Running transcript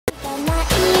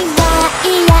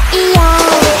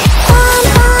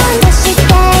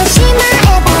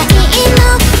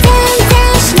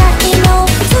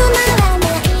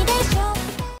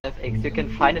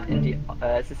find it in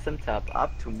the system tab.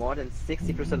 Up to more than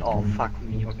 60% off. Fuck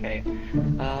me. Okay.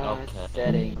 Okay.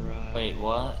 Setting. Wait,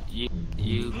 what? You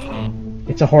can.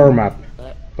 It's a horror map,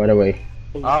 by the way.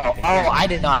 Oh, I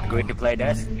did not agree to play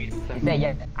this.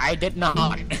 I did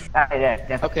not.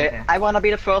 Okay, I wanna be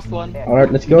the first one.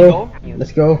 Alright, let's go.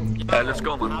 Let's go. Yeah, let's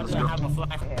go, man. Let's go.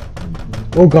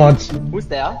 Oh god. Who's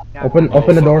there? Open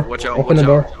the door. Watch out, Open watch the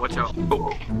door. out, watch out.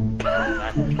 Oh.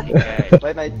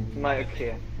 Wait, my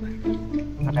okay.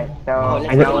 Okay,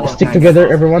 so Stick together,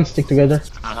 everyone. Stick together.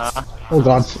 Uh-huh. Oh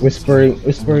god, whispering.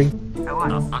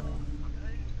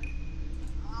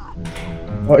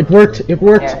 Oh, it worked.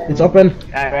 Yeah. It's open.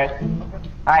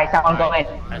 Alright, someone go in.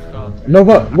 Let's go.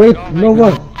 Nova, wait,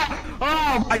 Nova.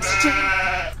 Oh my shit!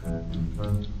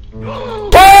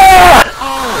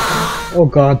 Oh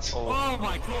god. Oh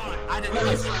my god! I didn't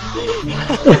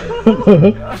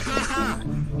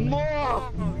know.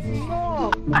 More.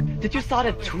 Did you start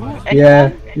it too?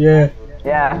 Yeah. Yeah.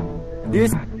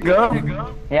 This girl.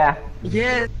 Yeah.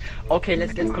 Yes. Okay,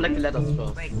 let's collect the letters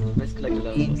first. Let's collect the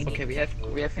letters first. Okay, we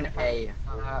have an A.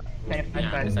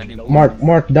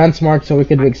 Mark, dance mark, so we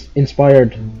can be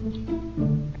inspired.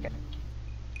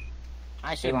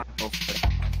 I should go for it.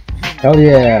 Hell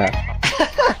yeah.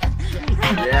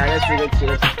 Yeah, that's a good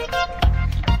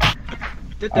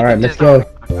shit. Alright, let's go.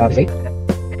 See?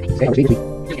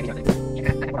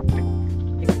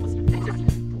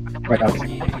 Right out.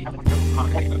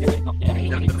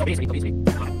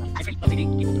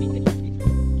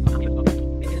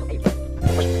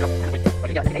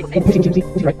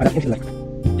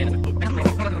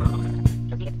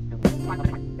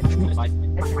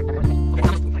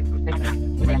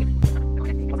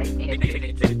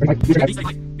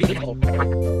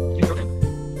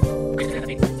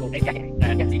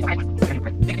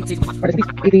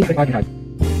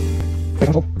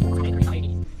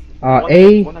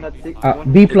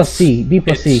 B plus C.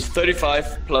 It's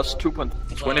 35 plus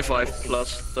 2.25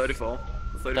 plus 34.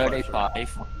 35.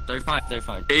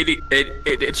 80,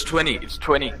 it's 20. It's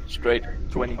 20 straight.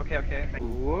 20. Okay.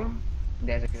 2,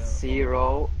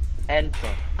 0, enter.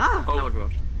 Ah! Oh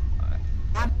god.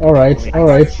 Alright.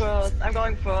 I'm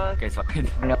going first. Okay, so.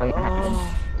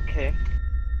 Oh, okay.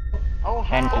 Oh,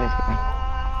 hi.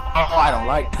 Oh, I don't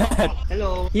like that.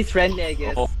 Hello. He's friendly, I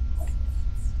guess. Oh.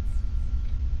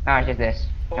 Just this.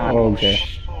 Oh, okay.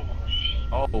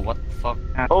 Oh, what the fuck?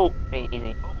 Pretty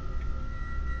easy.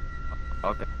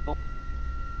 Okay.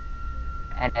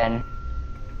 And then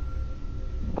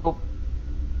boop.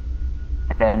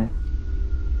 And then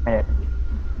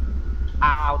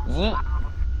out. Yeet.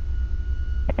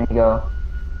 And you go.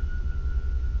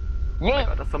 Oh my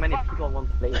god, there's so many people on one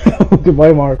place.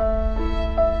 Goodbye, Mark.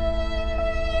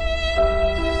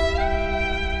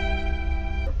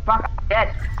 Fuck, I'm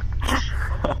dead.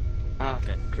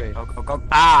 Okay, great. Go.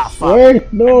 Ah, fuck.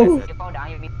 Wait, no. You fall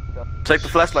down, you need to go. Take the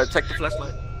flashlight, take the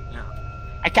flashlight.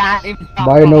 I can't even.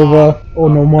 Bye, Nova. Oh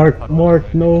no, Mark,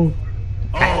 no.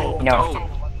 Oh, No.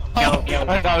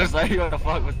 I was like, what the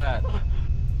fuck was that? Oh,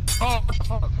 what the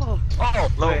fuck? Oh,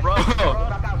 Low, bro.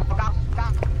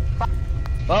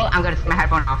 Well, I'm gonna take my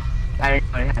headphone off. I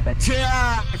don't know what happened.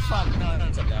 Yeah, fuck, no,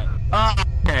 don't say that. Oh,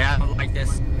 okay, I don't like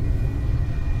this.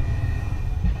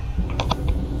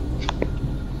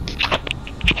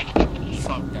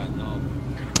 Fuck that, no.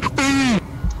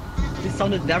 This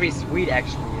sounded very sweet,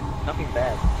 actually. Nothing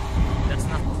bad. That's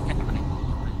not happening.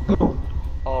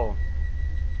 Oh.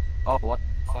 Oh, what the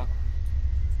fuck?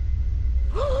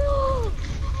 Oh,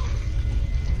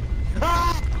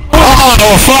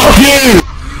 fuck you!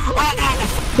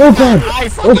 Oh god!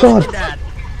 Oh god! That.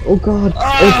 Oh god!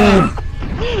 Oh god!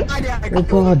 Oh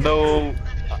god! No,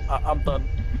 I'm done.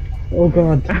 Oh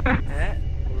god!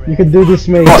 You can do this,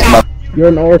 mate. You're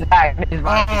an orc. Oh,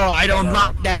 I don't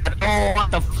like that. Oh,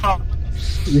 what the fuck?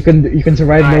 You can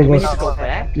survive, We Nova. need to go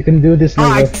back. You can do this, Oh,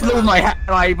 I Nova. blew my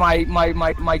Come on,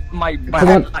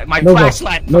 Nova.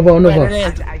 flashlight. Nova. Where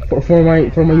it is. For my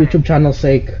YouTube channel's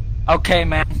sake. Okay,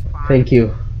 man. Thank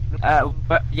you.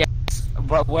 But yes.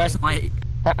 But where's my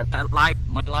light?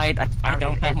 My light. I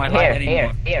don't have my light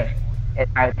anymore. Here.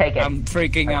 I'll take it. I'm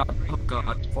freaking out. Oh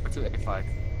god. 4285.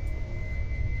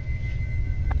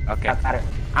 Okay.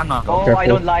 I'm not Oh, going. I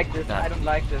don't like this. I don't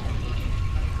like this.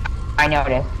 I know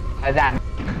this. That.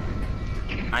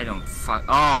 I don't fuck.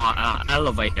 Oh,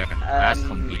 elevator. That's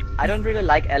complete. I don't really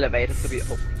like elevators to be.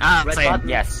 Oh, red Same. button.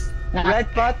 Yes.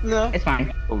 Red button. It's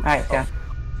fine. Oh, Alright, yeah.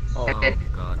 Oh That's it.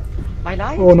 god. My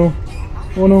life. Oh no.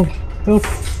 Oh no. Help.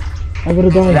 I'm gonna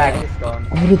die. Zach. It's gone.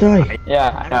 I'm gonna die.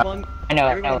 Yeah, I know. Everyone, I know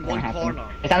everyone what's in gonna one happen. corner.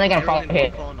 It's only gonna fall Everyone in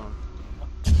here. one corner.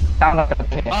 Sounds like a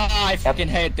hit. Oh, I fucking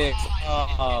hate this.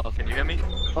 Oh. Can you hear me?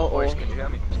 Oh, Boys, oh. can you hear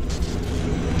me?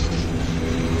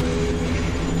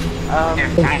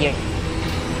 Here.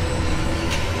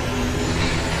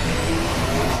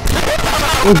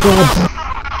 Oh god!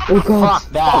 Oh god!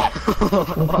 Fuck that.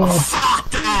 Oh god!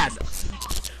 Fuck that.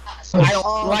 I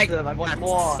don't like Awesome, I want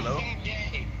more.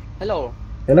 Hello.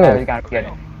 Hello! We got good.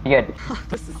 Good.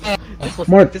 This was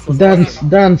Mark, this was dance, awesome.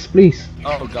 dance, please!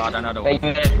 Oh god, another Wait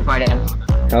one. a minute before then.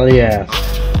 Hell yeah!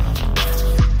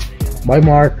 Bye,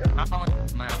 Mark.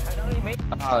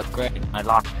 Oh great, I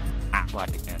lost. What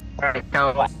again? Alright,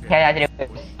 so here I do.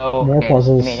 So More okay,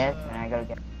 puzzles. give me this, and I go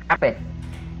get up it.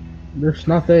 There's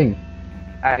nothing.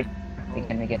 Alright, we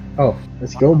can make it. Oh,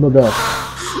 let's go, brother.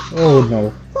 Oh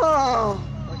no. Oh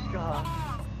my god.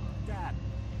 Dad,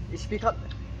 ich spiel grad.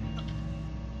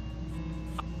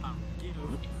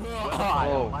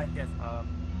 Oh.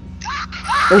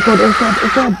 Oh god, oh god,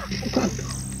 oh god, oh god.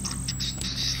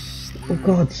 Oh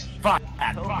god. Fuck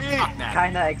that. Fuck that.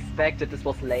 Kinda expected this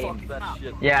was lame.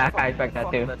 Yeah, I expect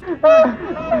that too.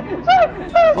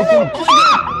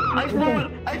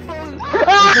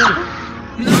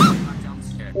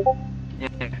 Yeah,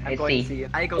 I I go see. see.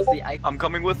 I go see. I'm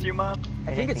coming with you, man.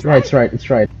 I think it's Yeah, right. it's right, it's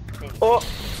right. Oh!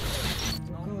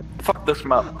 Fuck this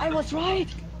map. I was right.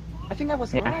 I think I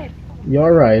was Yeah. right.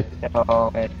 You're right.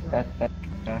 So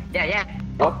yeah, yeah.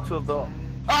 Up to the...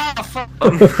 Oh fuck.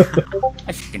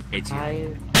 I fucking hate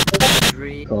you. 5,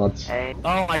 3, God. 8.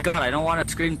 Oh my god, I don't want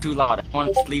to scream too loud. I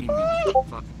want to sleep.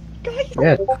 Fuck. Guys,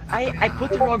 Yeah. I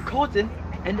put the wrong code in,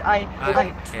 and I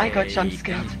got jump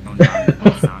scared.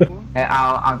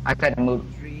 I'll try to move.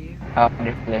 3.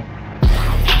 Display.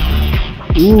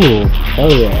 Ooh,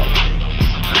 hell yeah.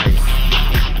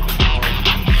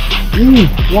 Ooh,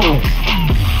 wow.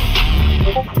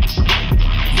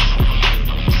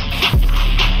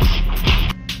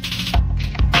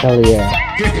 Hell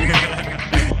yeah.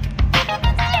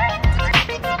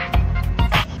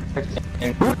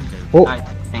 Oh,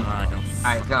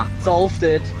 Alright, go. Solved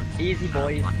it. Easy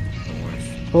boys.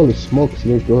 holy smokes,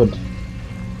 you're good.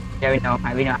 Yeah, we know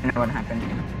what happened.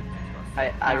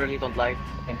 I really don't like.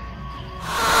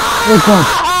 Oh god,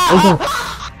 oh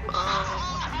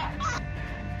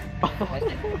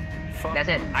god. That's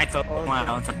it. I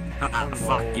thought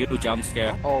fuck you, jump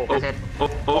scare. Oh, That's it.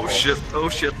 Oh shit, oh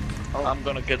shit. I'm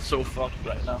gonna get so fucked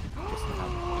right now.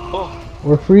 Oh,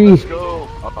 We're free. let's go.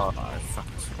 Oh,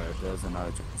 fucking scare. There's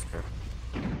another jump scare.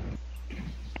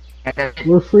 That's it.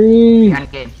 We're free.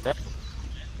 End game. That's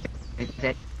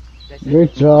it.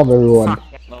 Great job, everyone.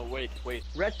 No, wait.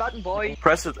 red button, boy.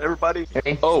 Press it, everybody.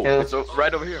 3, Oh, 2, it's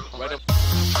right over here. Right up.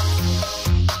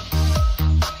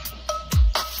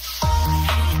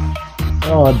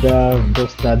 Oh damn,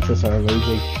 those dances are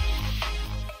amazing.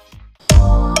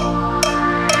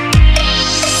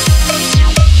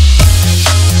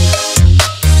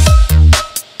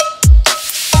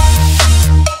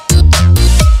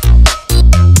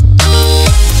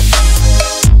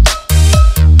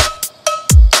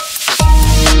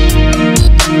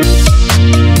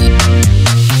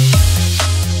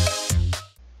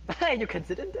 You can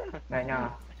sit in there. right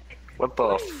now. What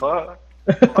the fuck?